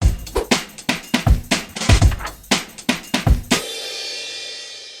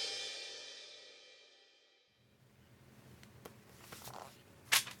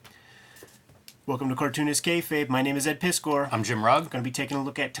Welcome to Cartoonist Kayfabe. My name is Ed Piskor. I'm Jim Rugg. I'm going to be taking a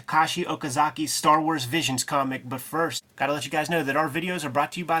look at Takashi Okazaki's Star Wars Visions comic, but first, gotta let you guys know that our videos are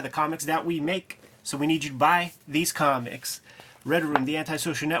brought to you by the comics that we make, so we need you to buy these comics. Red Room, The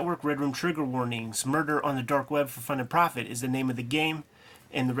Antisocial Network, Red Room Trigger Warnings, Murder on the Dark Web for Fun and Profit is the name of the game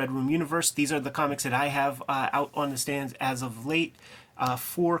in the Red Room universe. These are the comics that I have out on the stands as of late.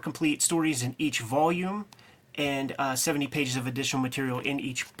 4 complete stories in each volume, and 70 pages of additional material in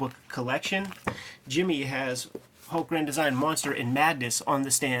each book collection. Jimmy has Hulk Grand Design Monster and Madness on the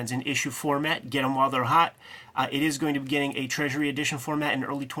stands in issue format. Get them while they're hot. It is going to be getting a Treasury Edition format in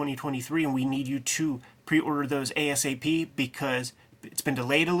early 2023, and we need you to pre-order those ASAP because it's been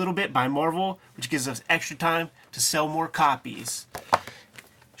delayed a little bit by Marvel, which gives us extra time to sell more copies.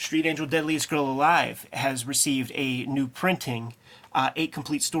 Street Angel Deadliest Girl Alive has received a new printing, 8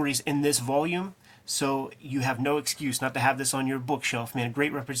 complete stories in this volume. So you have no excuse not to have this on your bookshelf, man. A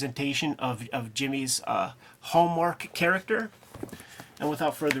great representation of Jimmy's hallmark character. And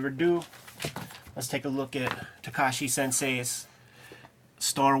without further ado, let's take a look at Takashi Sensei's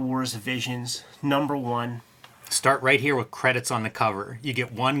Star Wars Visions #1. Start right here with credits on the cover. You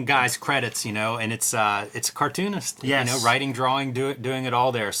get one guy's credits, and it's a cartoonist. Yes. Writing, drawing, doing it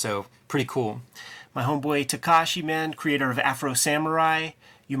all there. So pretty cool. My homeboy Takashi, man, creator of Afro Samurai.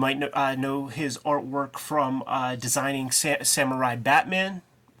 You might know his artwork from designing Samurai Batman,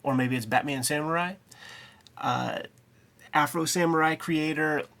 or maybe it's Batman Samurai. Afro Samurai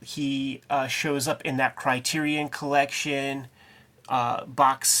creator, he shows up in that Criterion Collection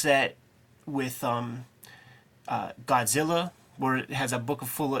box set with Godzilla, where it has a book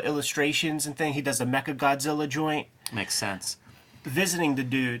full of illustrations and things. He does the Mecha Godzilla joint. Makes sense. Visiting the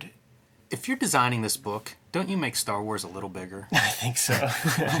dude. If you're designing this book, don't you make Star Wars a little bigger? I think so.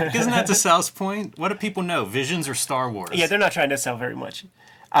 Isn't that the sales point? What do people know? Visions or Star Wars? Yeah, they're not trying to sell very much.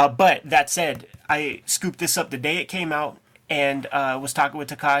 But that said, I scooped this up the day it came out and was talking with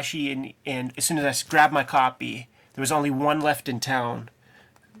Takashi, and as soon as I grabbed my copy, there was only one left in town.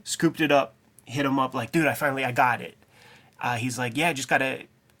 Scooped it up, hit him up like, dude, I got it. He's like, yeah, just got a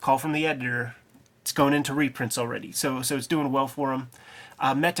call from the editor. It's going into reprints already. So it's doing well for him.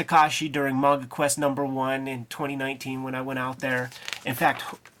 Met Takashi during Manga Quest #1 in 2019 when I went out there. In fact,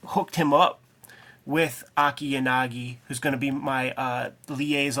 hooked him up with Aki Yanagi, who's going to be my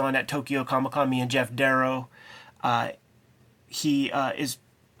liaison at Tokyo Comic Con, me and Jeff Darrow. He is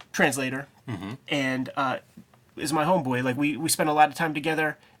translator and is my homeboy. Like we spent a lot of time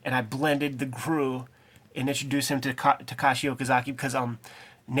together, and I blended the crew and introduced him to Takashi Okazaki because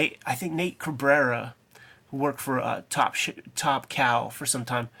Nate Cabrera, who worked for Top Cow for some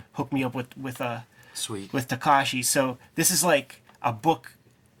time, hooked me up with Takashi. So this is like a book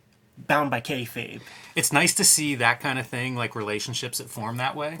bound by kayfabe. It's nice to see that kind of thing, like relationships that form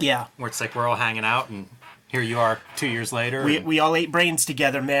that way. Yeah. Where it's like we're all hanging out, and here you are 2 years later. We all ate brains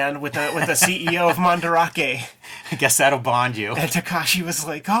together, man, with the CEO of Mandarake. I guess that'll bond you. And Takashi was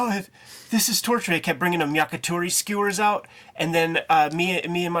like, oh, this is torture. They kept bringing him yakitori skewers out. And then me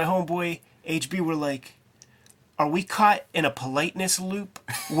and my homeboy, HB, were like, are we caught in a politeness loop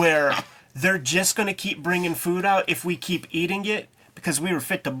where they're just going to keep bringing food out if we keep eating it because we were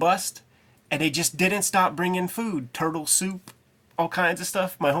fit to bust? And they just didn't stop bringing food. Turtle soup, all kinds of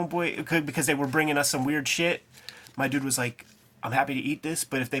stuff. My homeboy, because they were bringing us some weird shit, my dude was like, I'm happy to eat this,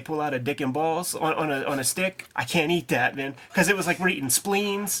 but if they pull out a dick and balls on a stick, I can't eat that, man. Because it was like we're eating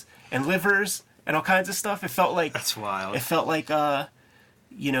spleens and livers and all kinds of stuff. It felt like... That's wild. It felt like...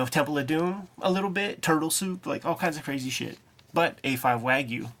 Temple of Doom a little bit, turtle soup, like all kinds of crazy shit. But A5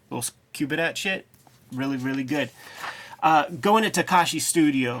 Wagyu, little cube of that shit, really, really good. Going to Takashi's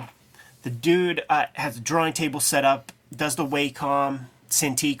studio, the dude has a drawing table set up, does the Wacom,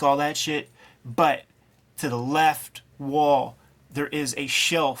 Cintiq, all that shit. But to the left wall, there is a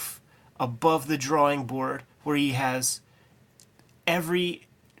shelf above the drawing board where he has every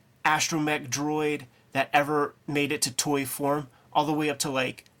astromech droid that ever made it to toy form, all the way up to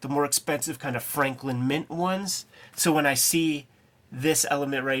like the more expensive kind of Franklin Mint ones. So when I see this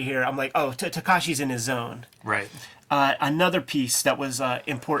element right here, I'm like, oh, Takashi's in his zone. Right. Another piece that was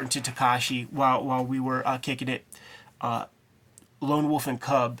important to Takashi while we were kicking it, Lone Wolf and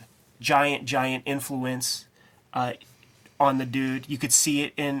Cub, giant influence on the dude. You could see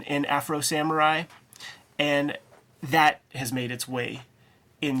it in Afro Samurai, and that has made its way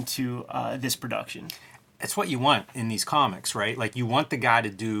into this production. It's what you want in these comics, right? Like you want the guy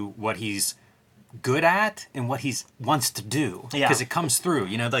to do what he's good at and what he wants to do. Yeah. Because it comes through.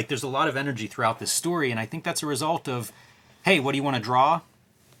 Like there's a lot of energy throughout this story, and I think that's a result of, hey, what do you want to draw?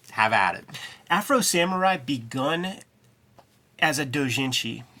 Have at it. Afro Samurai begun as a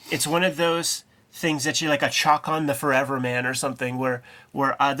doujinshi. It's one of those things that you like a Chalk on the Forever Man or something, where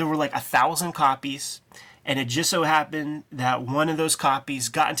there were like 1,000 copies, and it just so happened that one of those copies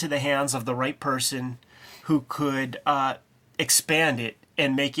got into the hands of the right person who could expand it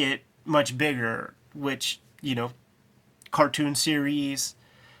and make it much bigger, which, you know, cartoon series,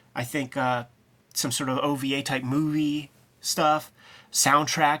 I think some sort of OVA type movie stuff,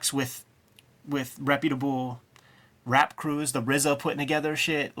 soundtracks with reputable rap crews, the RZA putting together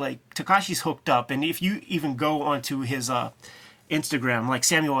shit. Like, Tekashi's hooked up, and if you even go onto his Instagram, like,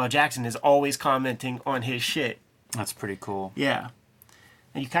 Samuel L. Jackson is always commenting on his shit. That's pretty cool. Yeah.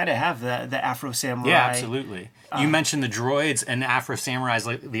 And you kind of have the Afro Samurai. Yeah, absolutely. You mentioned the droids, and the Afro Samurai is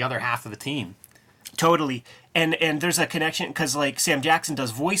like the other half of the team. Totally. And there's a connection, because, like, Sam Jackson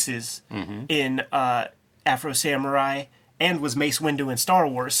does voices in Afro Samurai, and was Mace Windu in Star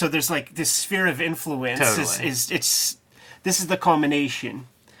Wars. So there's, like, this sphere of influence. Totally. This is the culmination.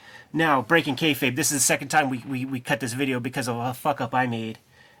 Now, breaking kayfabe, this is the second time we cut this video because of a fuck-up I made.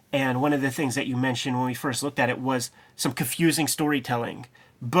 And one of the things that you mentioned when we first looked at it was some confusing storytelling,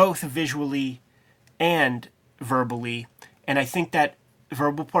 both visually and verbally. And I think that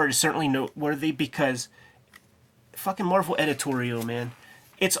verbal part is certainly noteworthy because fucking Marvel editorial, man.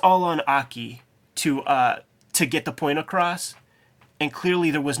 It's all on Aki to get the point across, and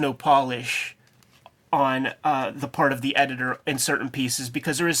clearly there was no polish on the part of the editor in certain pieces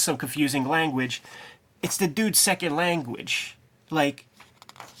because there is some confusing language. It's the dude's second language. Like,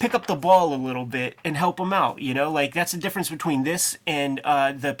 pick up the ball a little bit and help him out, you know? Like, that's the difference between this and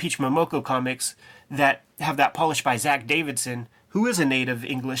the Peach Momoko comics that have that polish by Zach Davidson, who is a native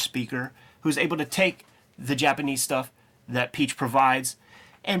English speaker, who's able to take the Japanese stuff that Peach provides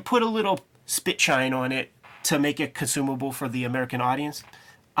and put a little spit shine on it to make it consumable for the American audience.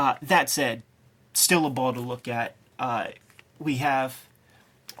 That said, still a ball to look at. We have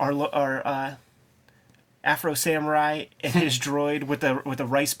our Afro Samurai and his droid with a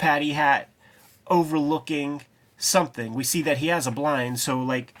rice patty hat overlooking something. We see that he has a blind, so,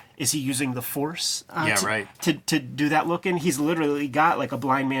 like, is he using the Force to do that looking? He's literally got, like, a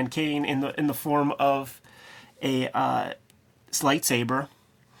blind man cane in the form of a lightsaber.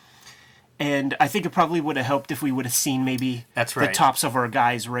 And I think it probably would have helped if we would have seen maybe the tops of our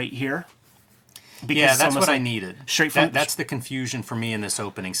guys right here. Because yeah, that's what I needed. That's the confusion for me in this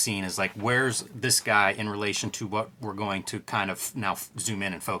opening scene is, like, where's this guy in relation to what we're going to kind of now zoom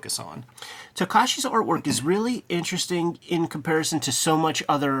in and focus on? Tekashi's artwork is really interesting in comparison to so much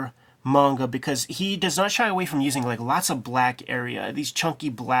other manga because he does not shy away from using, like, lots of black area, these chunky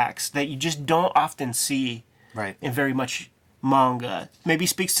blacks that you just don't often see in very much manga. Maybe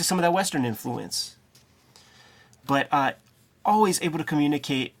speaks to some of that Western influence. But always able to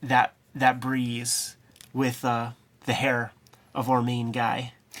communicate that breeze with the hair of our main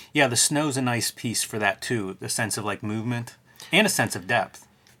guy. Yeah, the snow's a nice piece for that too. The sense of, like, movement and a sense of depth.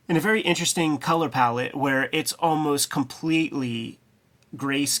 And a very interesting color palette where it's almost completely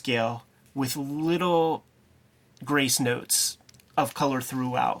grayscale with little grace notes of color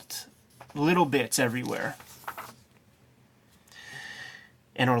throughout. Little bits everywhere.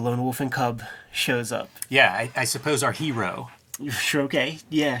 And our lone wolf and cub shows up. Yeah, I suppose our hero. Sure, okay.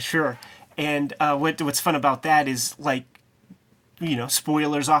 Yeah, sure. And what's fun about that is, like, you know,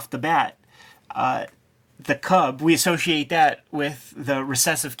 spoilers off the bat. The cub, we associate that with the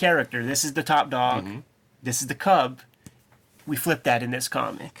recessive character. This is the top dog. Mm-hmm. This is the cub. We flip that in this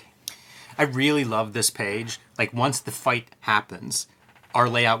comic. I really love this page. Like, once the fight happens, our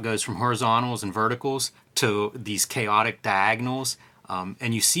layout goes from horizontals and verticals to these chaotic diagonals.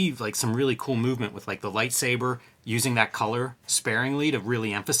 And you see, like, some really cool movement with, like, the lightsaber, using that color sparingly to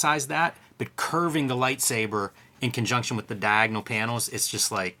really emphasize that, but curving the lightsaber in conjunction with the diagonal panels, it's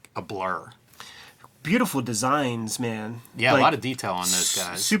just like a blur. Beautiful designs, man. Yeah, like, a lot of detail on those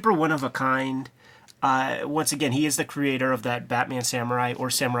guys. Super one of a kind. Once again, he is the creator of that Batman Samurai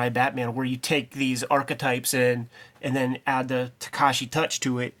or Samurai Batman, where you take these archetypes and then add the Takashi touch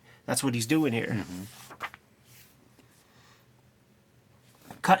to it. That's what he's doing here. Mm-hmm.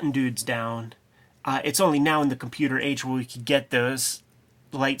 Cutting dudes down. It's only now in the computer age where we could get those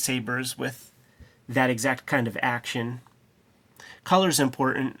lightsabers with that exact kind of action. Color's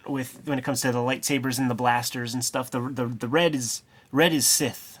important when it comes to the lightsabers and the blasters and stuff. The red is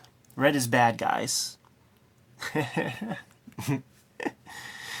Sith. Red is bad guys.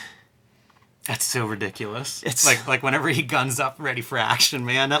 That's so ridiculous. It's like whenever he guns up ready for action,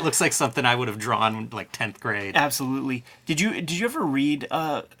 man, that looks like something I would have drawn in, like, 10th grade. Absolutely. Did you ever read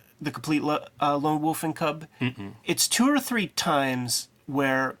the complete Lone Wolf and Cub? Mm-mm. It's 2 or 3 times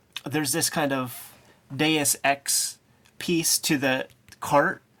where there's this kind of Deus Ex piece to the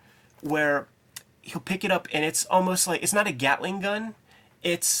cart where he'll pick it up and it's almost like, it's not a Gatling gun.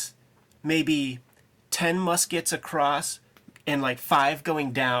 It's maybe 10 muskets across and like 5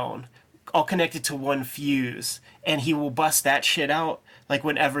 going down, all connected to one fuse. And he will bust that shit out like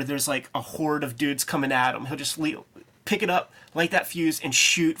whenever there's like a horde of dudes coming at him. He'll just pick it up, light that fuse, and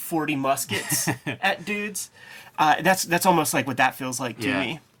shoot 40 muskets at dudes. That's almost like what that feels like to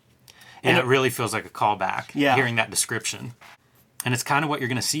me. And it really feels like a callback, Yeah. hearing that description. And it's kind of what you're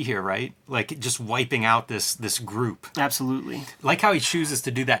going to see here, right? Like, just wiping out this group. Absolutely. Like how he chooses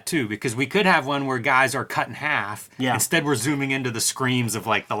to do that, too, because we could have one where guys are cut in half. Yeah. Instead, we're zooming into the screams of,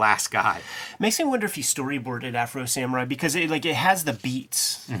 like, the last guy. Makes me wonder if he storyboarded Afro Samurai, because it has the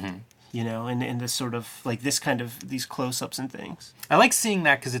beats, you know, and this sort of, like, this kind of, these close-ups and things. I like seeing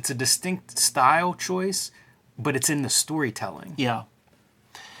that because it's a distinct style choice, but it's in the storytelling. Yeah.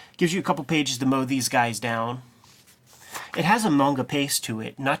 Gives you a couple pages to mow these guys down. It has a manga pace to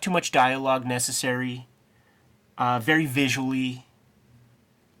it. Not too much dialogue necessary. Very visually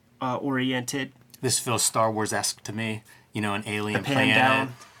oriented. This feels Star Wars-esque to me. You know, an alien The pan planet.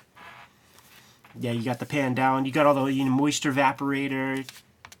 down. Yeah, you got the pan down. You got all the moisture evaporator.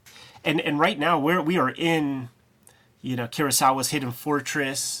 And right now we are in, Kurosawa's Hidden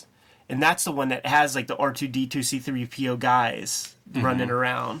Fortress. And that's the one that has like the R2-D2 C3PO guys running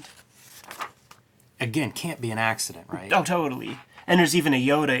around. Again, can't be an accident, right? Oh, totally. And there's even a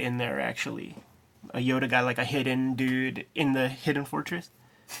Yoda in there, actually. A Yoda guy, like a hidden dude in the Hidden Fortress.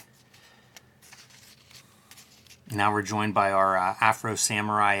 Now we're joined by our Afro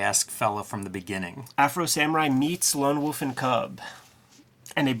Samurai-esque fella from the beginning. Afro Samurai meets Lone Wolf and Cub.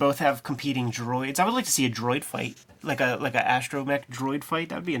 And they both have competing droids. I would like to see a droid fight. Like a astromech droid fight.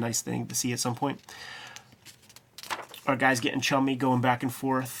 That would be a nice thing to see at some point. Our guy's getting chummy, going back and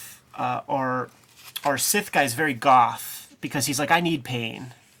forth. Our Sith guy's very goth. Because he's like, I need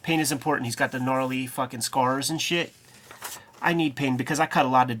pain. Pain is important. He's got the gnarly fucking scars and shit. I need pain because I cut a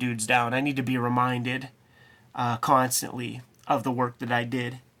lot of dudes down. I need to be reminded constantly of the work that I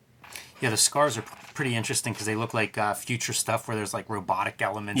did. Yeah, the scars are pretty interesting because they look like future stuff where there's like robotic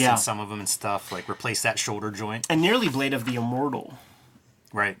elements in some of them and stuff. Like replace that shoulder joint. And nearly Blade of the Immortal.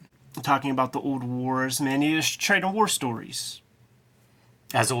 Right. Talking about the old wars, man. You just trading war stories.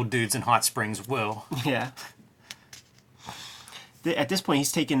 As old dudes in Hot Springs will. Yeah. At this point,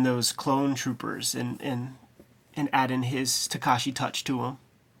 he's taking those clone troopers and adding his Takashi touch to them.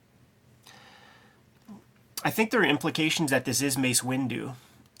 I think there are implications that this is Mace Windu,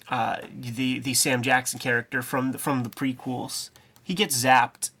 the Sam Jackson character from the prequels. He gets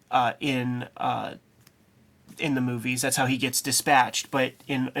zapped in the movies. That's how he gets dispatched. But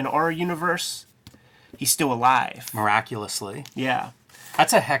in our universe, he's still alive. Miraculously. Yeah.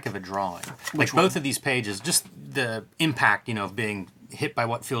 That's a heck of a drawing. Which both of these pages, just the impact, of being hit by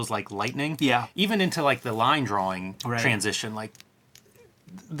what feels like lightning. Yeah. Even into like the line drawing transition. Like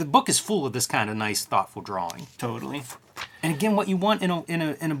the book is full of this kind of nice, thoughtful drawing. Totally. And again, what you want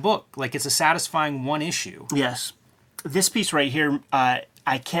in a book, like it's a satisfying one issue. Yes. This piece right here, I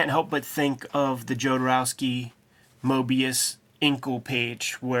can't help but think of the Jodorowsky Mobius Inkle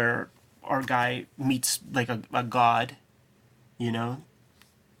page where our guy meets like a god,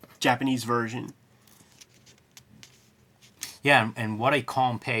 Japanese version. Yeah, and what a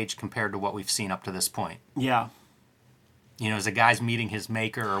calm page compared to what we've seen up to this point. Yeah. As a guy's meeting his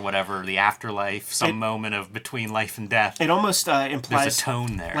maker or whatever, the afterlife, some moment of between life and death. It almost implies there's a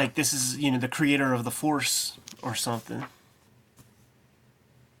tone there. Like this is, the creator of the Force or something.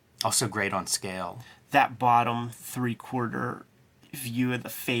 Also great on scale. That bottom 3/4 view of the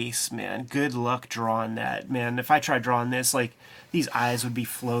face, man. Good luck drawing that, man. If I tried drawing this, like these eyes would be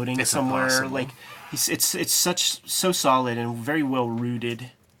floating somewhere. Impossible. Like it's so solid and very well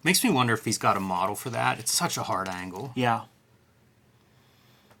rooted. Makes me wonder if he's got a model for that. It's such a hard angle. Yeah.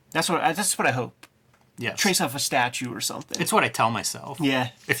 That's what I hope. Yes. Trace off a statue or something. It's what I tell myself.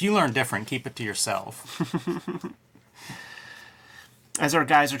 Yeah. If you learn different, keep it to yourself. As our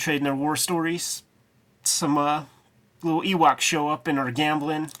guys are trading their war stories, some little Ewoks show up and are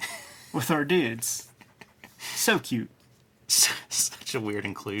gambling with our dudes. So cute. Such a weird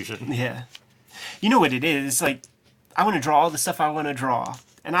inclusion. Yeah. You know what it is? It's like, I want to draw all the stuff I want to draw.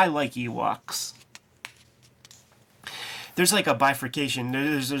 And I like Ewoks. There's like a bifurcation.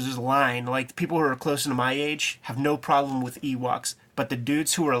 There's a line. Like, people who are closer to my age have no problem with Ewoks. But the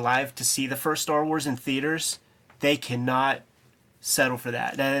dudes who are alive to see the first Star Wars in theaters, they cannot settle for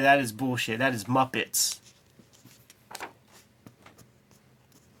that. That is bullshit. That is Muppets.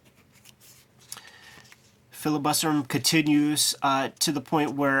 Filibuster continues to the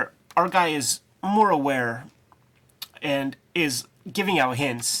point where our guy is more aware and is giving out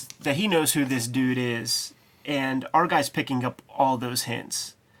hints that he knows who this dude is, and our guy's picking up all those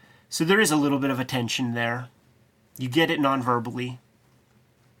hints. So there is a little bit of a tension there. You get it non-verbally.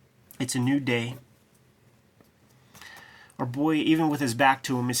 It's a new day. Our boy, even with his back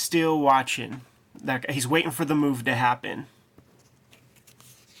to him, is still watching. He's waiting for the move to happen.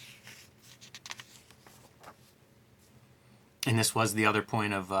 And this was the other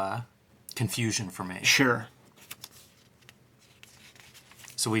point of confusion for me. Sure.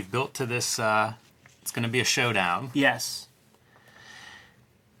 So we've built to this, it's going to be a showdown. Yes.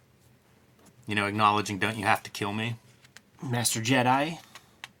 You know, acknowledging, don't you have to kill me? Master Jedi.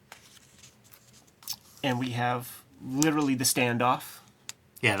 And we have literally the standoff.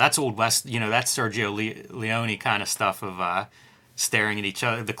 Yeah, that's Old West, you know, that's Sergio Leone kind of stuff of staring at each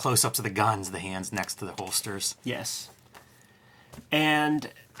other, the close-ups of the guns, the hands next to the holsters. Yes.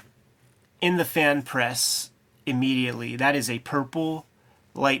 And in the fan press, immediately, that is a purple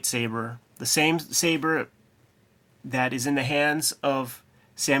lightsaber. The same saber that is in the hands of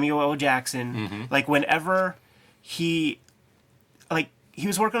Samuel L. Jackson. Mm-hmm. Like, whenever he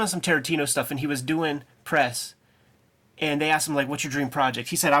was working on some Tarantino stuff and he was doing press, and they asked him, like, what's your dream project?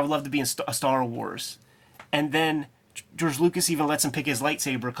 He said, I would love to be in a Star Wars. And then George Lucas even lets him pick his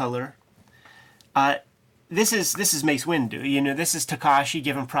lightsaber color. This is Mace Windu. You know, this is Takashi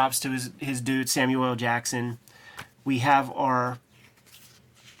giving props to his dude, Samuel L. Jackson. We have our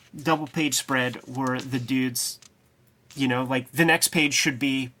double page spread where the dudes, you know, like the next page should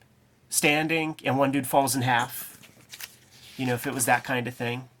be standing and one dude falls in half. You know, if it was that kind of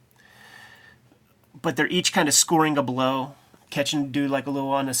thing. But they're each kind of scoring a blow, catching a dude like a little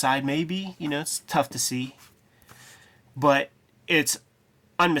on the side, maybe. You know, it's tough to see. But it's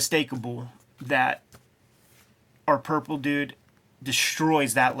unmistakable that our purple dude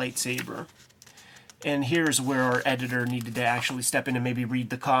destroys that lightsaber. And here's where our editor needed to actually step in and maybe read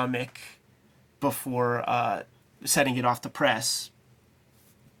the comic before setting it off the press.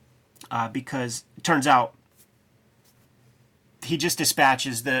 Because it turns out he just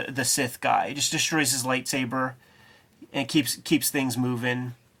dispatches the Sith guy. He just destroys his lightsaber and keeps things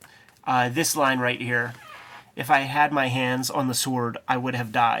moving. This line right here, if I had my hands on the sword, I would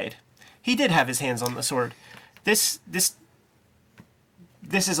have died. He did have his hands on the sword. This is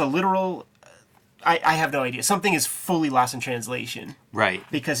a literal... I have no idea. Something is fully lost in translation. Right.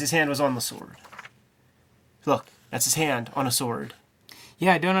 Because his hand was on the sword. Look, that's his hand on a sword.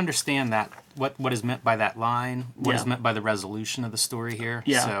 Yeah, I don't understand that. What is meant by that line? What is Yeah. meant by the resolution of the story here?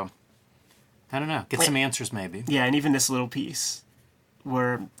 Yeah. So, I don't know. Get some answers, maybe. Yeah, and even this little piece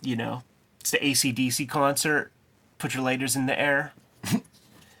where, you know, it's the AC/DC concert. Put your lighters in the air.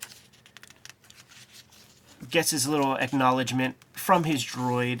 Gets his little acknowledgement from his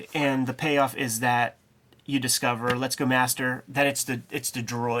droid, and the payoff is that you discover, let's go master, that it's the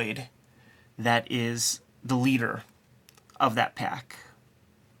droid that is the leader of that pack.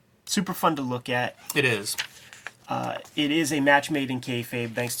 Super fun to look at. It is. It is a match made in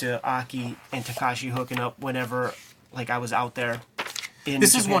kayfabe, thanks to Aki and Takashi hooking up whenever, like, I was out there.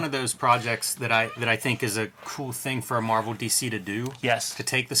 This is one of those projects that I think is a cool thing for a Marvel DC to do. Yes. To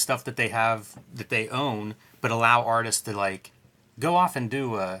take the stuff that they have, that they own, but allow artists to, like, go off and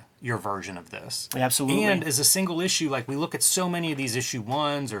do your version of this. Absolutely. And as a single issue, like, we look at so many of these issue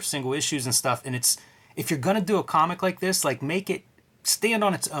ones or single issues and stuff, and it's, if you're going to do a comic like this, like, make it stand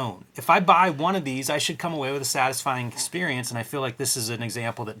on its own. If I buy one of these, I should come away with a satisfying experience, and I feel like this is an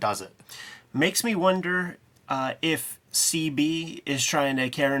example that does it. Makes me wonder if CB is trying to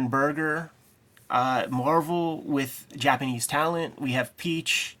Karen Berger Marvel with Japanese talent. We have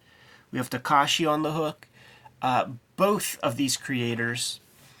Peach, we have Takashi on the hook. Both of these creators,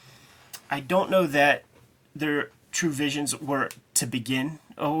 I don't know that their true visions were to begin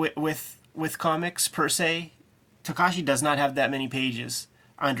with comics per se. Takashi does not have that many pages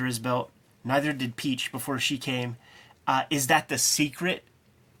under his belt. Neither did Peach before she came. Is that the secret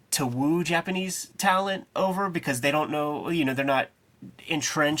to woo Japanese talent over? Because they don't know, you know, they're not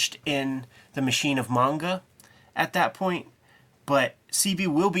entrenched in the machine of manga at that point. But CB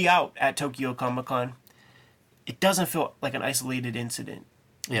will be out at Tokyo Comic Con. It doesn't feel like an isolated incident.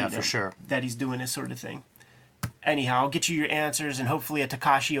 Yeah, you know, for sure. That he's doing this sort of thing. Anyhow, I'll get you your answers and hopefully a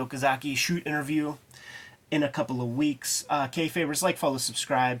Takashi Okazaki shoot interview in a couple of weeks. K-Favors, like, follow,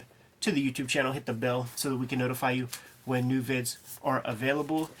 subscribe to the YouTube channel. Hit the bell so that we can notify you when new vids are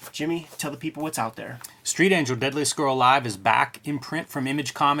available. Jimmy, tell the people what's out there. Street Angel Deadly Squirrel Live is back in print from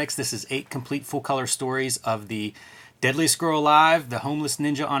Image Comics. This is 8 complete full-color stories of the Deadly Squirrel Live, the homeless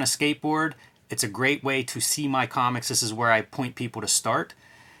ninja on a skateboard. It's a great way to see my comics. This is where I point people to start.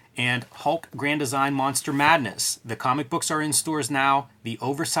 and Hulk Grand Design Monster Madness. The comic books are in stores now. The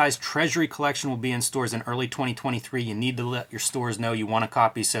oversized Treasury collection will be in stores in early 2023. You need to let your stores know you want a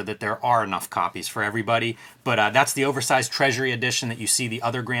copy so that there are enough copies for everybody. But that's the oversized Treasury edition that you see the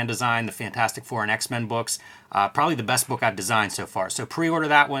other Grand Design, the Fantastic Four and X-Men books. Probably the best book I've designed so far. So pre-order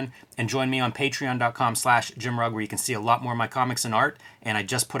that one and join me on patreon.com/JimRugg, where you can see a lot more of my comics and art. And I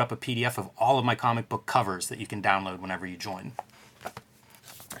just put up a PDF of all of my comic book covers that you can download whenever you join.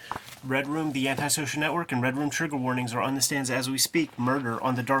 Red Room, the Antisocial Network, and Red Room Trigger Warnings are on the stands as we speak. Murder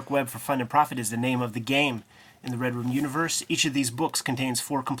on the Dark Web for Fun and Profit is the name of the game. In the Red Room universe, each of these books contains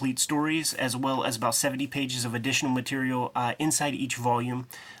 4 complete stories, as well as about 70 pages of additional material inside each volume.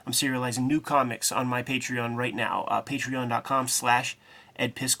 I'm serializing new comics on my Patreon right now.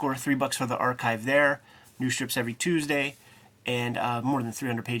 Patreon.com/EdPiskor. $3 for the archive there. New strips every Tuesday, and more than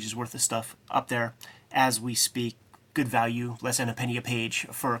 300 pages worth of stuff up there as we speak. Good value, less than a penny a page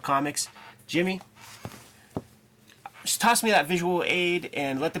for comics. Jimmy, just toss me that visual aid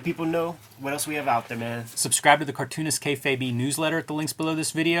and let the people know what else we have out there, man. Subscribe to the Cartoonist Kayfabe newsletter at the links below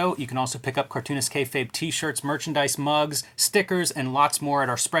this video. You can also pick up Cartoonist Kayfabe t-shirts, merchandise, mugs, stickers, and lots more at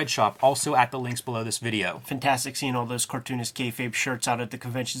our spread shop, also at the links below this video. Fantastic seeing all those Cartoonist Kayfabe shirts out at the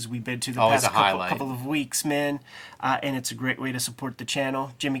conventions we've been to the Always past a highlight. couple of weeks, man. And it's a great way to support the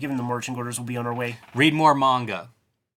channel. Jimmy, given the marching orders, will be on our way. Read more manga.